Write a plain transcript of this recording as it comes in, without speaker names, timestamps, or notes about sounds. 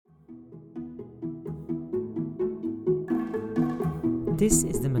This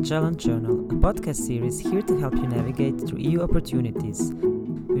is the Magellan Journal, a podcast series here to help you navigate through EU opportunities.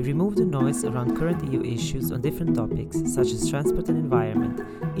 We remove the noise around current EU issues on different topics, such as transport and environment,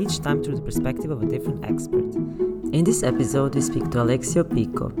 each time through the perspective of a different expert. In this episode, we speak to Alexio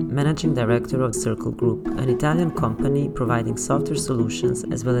Pico, Managing Director of Circle Group, an Italian company providing software solutions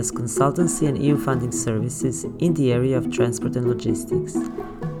as well as consultancy and EU funding services in the area of transport and logistics.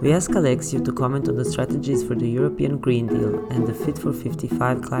 We ask Alexio to comment on the strategies for the European Green Deal and the Fit for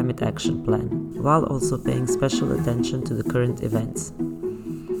 55 Climate Action Plan, while also paying special attention to the current events.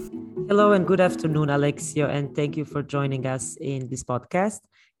 Hello and good afternoon, Alexio, and thank you for joining us in this podcast.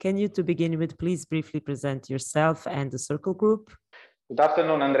 Can you, to begin with, please briefly present yourself and the Circle Group? Good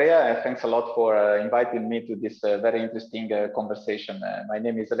afternoon, Andrea, and thanks a lot for inviting me to this very interesting conversation. My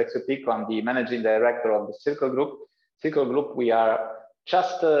name is Alexio Pico. I'm the Managing Director of the Circle Group. Circle Group, we are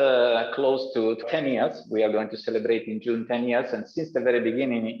just close to 10 years. We are going to celebrate in June 10 years. And since the very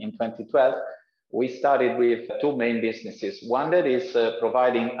beginning in 2012, we started with two main businesses. One that is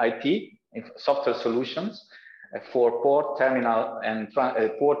providing IT, software solutions for port, terminal, and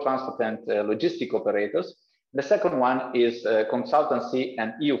port transport and logistic operators. The second one is consultancy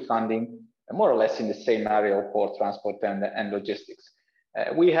and EU funding, more or less in the same area of port transport and logistics.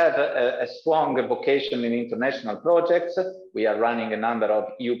 We have a strong vocation in international projects. We are running a number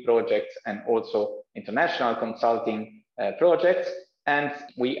of EU projects and also international consulting projects. And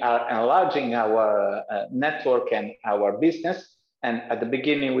we are enlarging our network and our business. And at the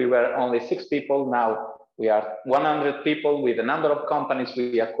beginning, we were only 6 people. Now we are 100 people with a number of companies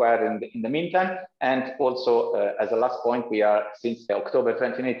we acquired in the meantime. And also, as a last point, we are, since October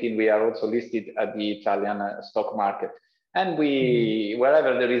 2018, we are also listed at the Italian stock market. And we,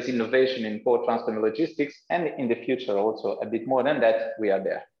 wherever there is innovation in port transport and logistics, and in the future also a bit more than that, we are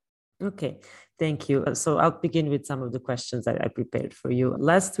there. Okay, thank you. So I'll begin with some of the questions that I prepared for you.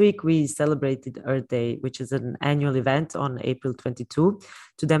 Last week, we celebrated Earth Day, which is an annual event on April 22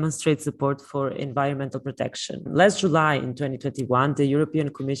 to demonstrate support for environmental protection. Last July in 2021, the European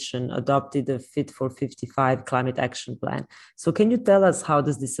Commission adopted the Fit for 55 Climate Action Plan. So can you tell us how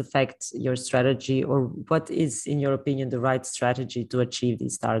does this affect your strategy, or what is, in your opinion, the right strategy to achieve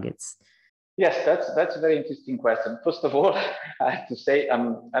these targets? Yes, that's a very interesting question. First of all, I have to say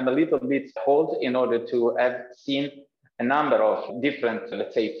I'm a little bit old in order to have seen a number of different,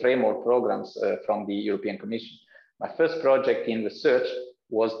 let's say, framework programs from the European Commission. My first project in research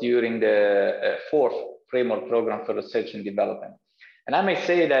was during the fourth framework program for research and development. And I may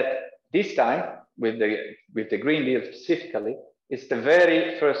say that this time, with the Green Deal specifically, it's the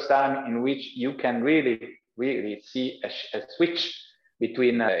very first time in which you can really see a switch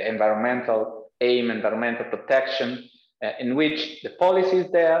between environmental aim, environmental protection, in which the policy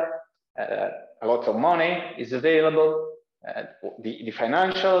is there, a lot of money is available, the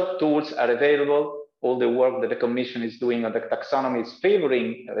financial tools are available, all the work that the Commission is doing on the taxonomy is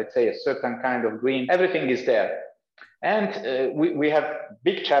favoring, let's say, a certain kind of green, everything is there. And we have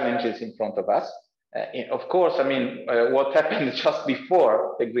big challenges in front of us. Of course, I mean, what happened just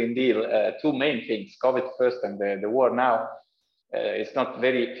before the Green Deal, two main things, COVID first and the war now, it's not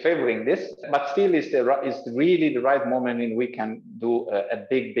very favoring this, but still is really the right moment in we can do a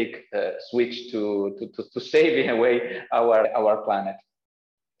big switch to save in a way our planet.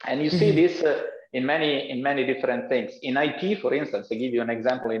 And you see this in many different things. In IT, for instance, I give you an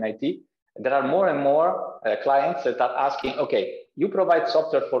example. In IT, there are more and more clients that are asking, okay, you provide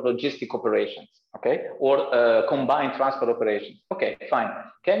software for logistic operations, okay, or combined transport operations. Okay, fine.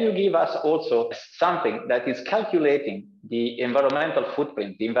 Can you give us also something that is calculating the environmental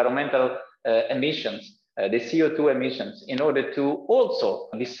footprint, the environmental emissions, the CO2 emissions, in order to also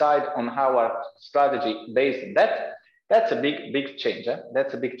decide on our strategy based on that? That's a big change.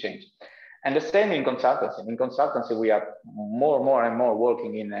 That's a big change. And the same in consultancy. In consultancy, we are more and more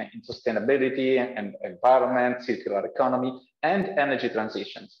working in sustainability and environment, circular economy, and energy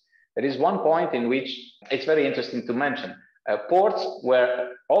transitions. There is one point in which it's very interesting to mention. Ports were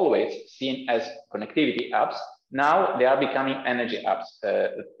always seen as connectivity hubs. Now they are becoming energy hubs,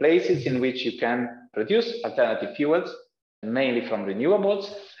 places in which you can produce alternative fuels, mainly from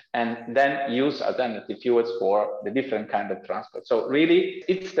renewables, and then use alternative fuels for the different kind of transport. So really,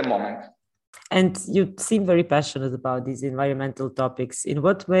 it's the moment. And you seem very passionate about these environmental topics. In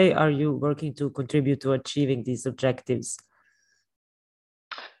what way are you working to contribute to achieving these objectives?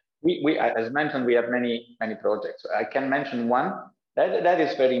 We as mentioned, we have many projects. I can mention one that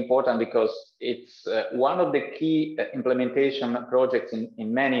is very important because it's one of the key implementation projects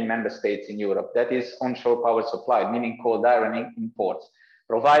in many member states in Europe. That is onshore power supply, meaning cold ironing in ports,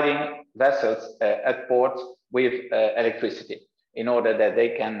 providing vessels at ports with electricity. in order that they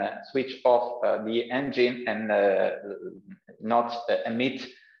can switch off the engine and not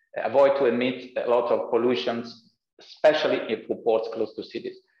avoid to emit a lot of pollutions, especially if for ports close to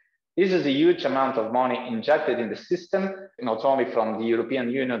cities. This is a huge amount of money injected in the system, not only from the European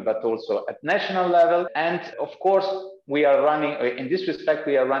Union, but also at national level. And of course, we are running, in this respect,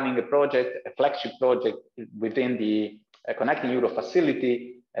 we are running a project, a flagship project within the Connecting Europe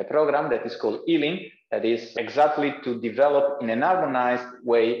facility program that is called ELIN, that is exactly to develop in an harmonized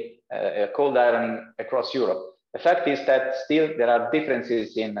way cold ironing across Europe. The fact is that still there are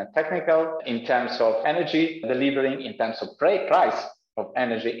differences in technical, in terms of energy delivering, in terms of price of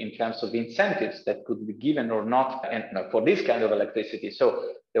energy, in terms of incentives that could be given or not and for this kind of electricity.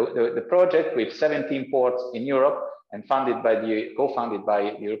 So the project with 17 ports in Europe and co-funded by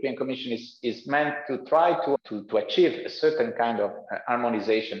the European Commission is meant to try to achieve a certain kind of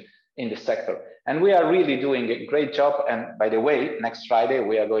harmonization in the sector. And we are really doing a great job. And by the way, next Friday,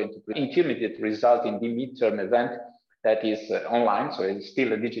 we are going to put intermediate result in the midterm event that is online. So it's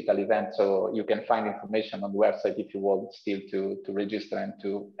still a digital event. So you can find information on the website if you want still to register and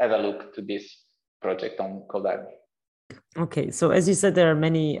to have a look to this project on cold ironing. Okay, so as you said, there are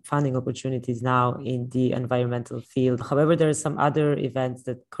many funding opportunities now in the environmental field. However, there are some other events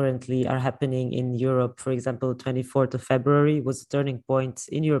that currently are happening in Europe. For example, 24th of February was a turning point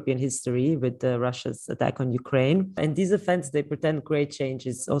in European history with Russia's attack on Ukraine. And these events, they pretend great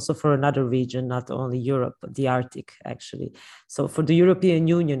changes also for another region, not only Europe, but the Arctic, actually. So for the European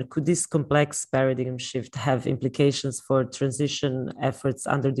Union, could this complex paradigm shift have implications for transition efforts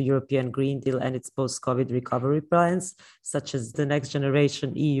under the European Green Deal and its post-COVID recovery plans, such as the Next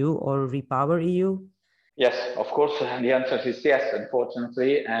Generation EU or Repower EU? Yes, of course, the answer is yes,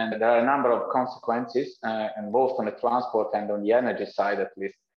 unfortunately. And there are a number of consequences, and both on the transport and on the energy side, at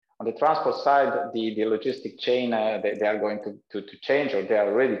least. On the transport side, the logistic chain, they are going to change, or they are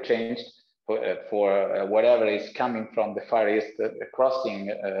already changed for whatever is coming from the Far East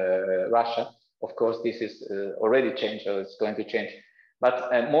crossing Russia. Of course, this is already changed, or it's going to change.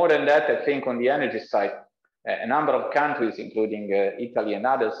 But more than that, I think on the energy side, a number of countries, including Italy and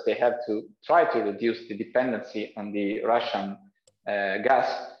others, they have to try to reduce the dependency on the Russian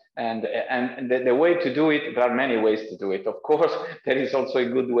gas. And the way to do it, there are many ways to do it. Of course, there is also a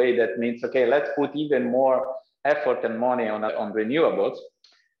good way that means, okay, let's put even more effort and money on renewables.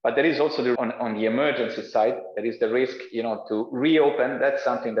 But there is also on the emergency side, there is the risk, to reopen. That's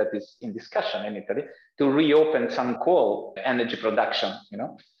something that is in discussion in Italy, to reopen some coal energy production,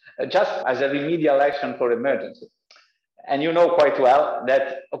 just as a remedial action for emergency. And you know quite well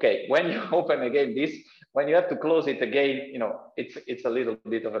that, okay, when you open again this, when you have to close it again, it's a little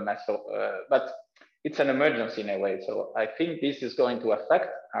bit of a mess. So, but it's an emergency in a way. So I think this is going to affect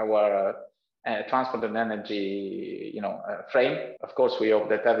our transport and energy, frame. Of course, we hope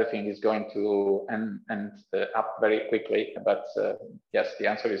that everything is going to end up very quickly. But yes, the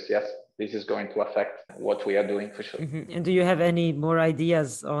answer is yes. This is going to affect what we are doing for sure. Mm-hmm. And do you have any more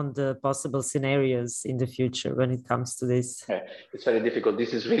ideas on the possible scenarios in the future when it comes to this? It's very difficult.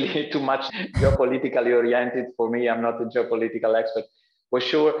 This is really too much geopolitically oriented for me. I'm not a geopolitical expert. For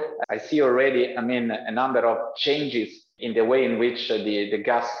sure, I see already, a number of changes in the way in which the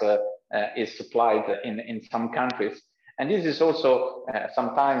gas is supplied in some countries. And this is also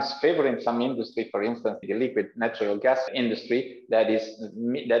sometimes favoring some industry, for instance, the liquid natural gas industry,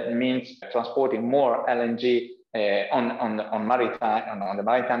 that means transporting more LNG on the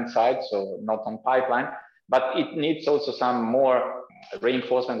maritime side, so not on pipeline. But it needs also some more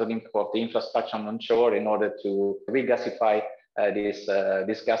reinforcement of the infrastructure on shore in order to regasify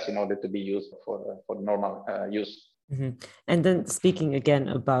this gas in order to be used for normal use. Mm-hmm. And then speaking again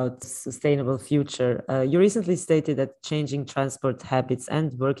about sustainable future, you recently stated that changing transport habits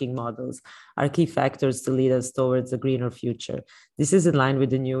and working models are key factors to lead us towards a greener future. This is in line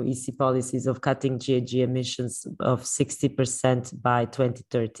with the new EC policies of cutting GHG emissions of 60% by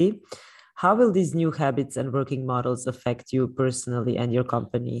 2030. How will these new habits and working models affect you personally and your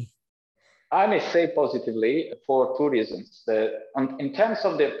company? I may say positively for two reasons. In terms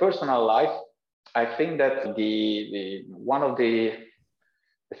of the personal life, I think that one of the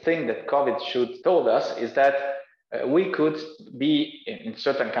things that COVID should told us is that we could be in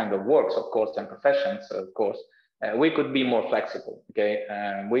certain kind of works, of course, and professions, of course, we could be more flexible. Okay,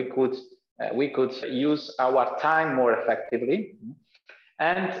 we could use our time more effectively,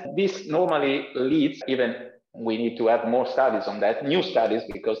 and this normally leads. Even we need to have more studies on that, new studies,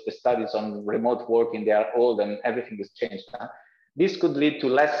 because the studies on remote working, they are old and everything is changed now. This could lead to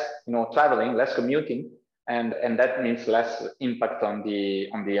less, traveling, less commuting, and that means less impact on the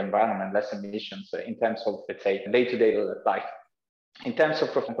environment, less emissions in terms of, let's say, day-to-day life. in terms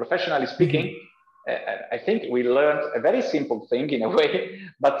of professionally speaking, I think we learned a very simple thing in a way,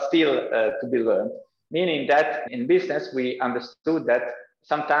 but still to be learned, meaning that in business, we understood that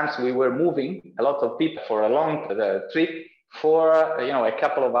sometimes we were moving a lot of people for a long trip for a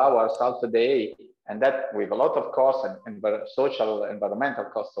couple of hours, half a day, and that with a lot of costs and social, environmental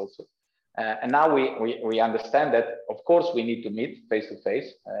costs also. And now we understand that, of course, we need to meet face to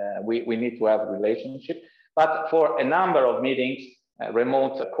face. We need to have a relationship, but for a number of meetings,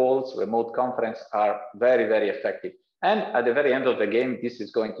 remote calls, remote conference are very, very effective. And at the very end of the game, this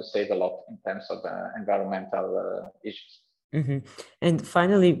is going to save a lot in terms of environmental issues. Mm-hmm. And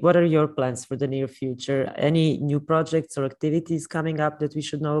finally, what are your plans for the near future? Any new projects or activities coming up that we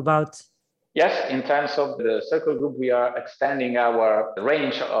should know about? Yes, in terms of the Circle Group, we are extending our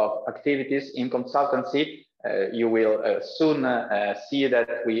range of activities in consultancy. You will soon see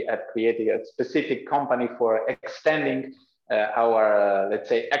that we have created a specific company for extending our, let's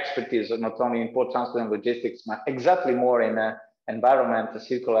say, expertise, not only in port transport and logistics, but exactly more in environment,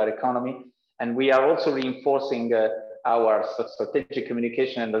 circular economy. And we are also reinforcing our strategic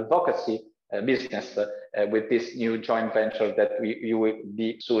communication and advocacy business with this new joint venture that you will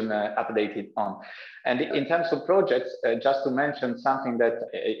be soon updated on. And in terms of projects, just to mention something that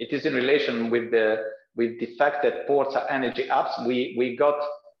it is in relation with the fact that ports are energy hubs, we got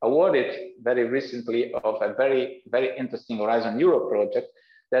awarded very recently of a very, very interesting Horizon Europe project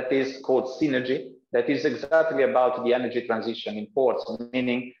that is called Synergy, that is exactly about the energy transition in ports,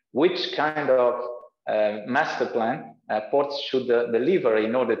 meaning which kind of master plan ports should deliver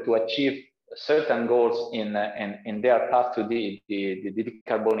in order to achieve certain goals in their path to the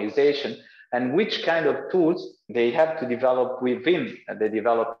decarbonization, and which kind of tools they have to develop within the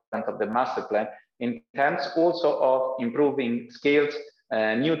development of the master plan in terms also of improving skills,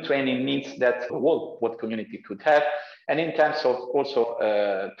 new training needs that what community could have, and in terms of also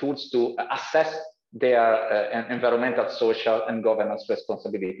tools to assess their environmental, social, and governance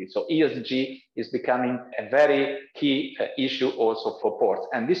responsibility. So ESG is becoming a very key issue also for ports.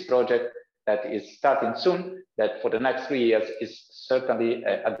 And this project that is starting soon, that for the next 3 years is certainly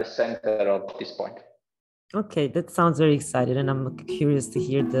at the center of this point. Okay, that sounds very exciting, and I'm curious to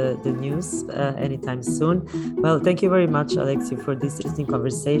hear the news anytime soon. Well, thank you very much, Alexio, for this interesting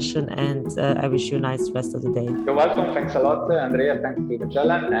conversation, and I wish you a nice rest of the day. You're welcome. Thanks a lot, Andrea. Thanks to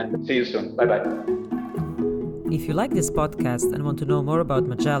Magellan, and see you soon. Bye-bye. If you like this podcast and want to know more about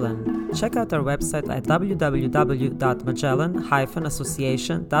Magellan, check out our website at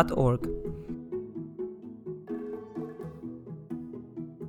www.magellan-association.org.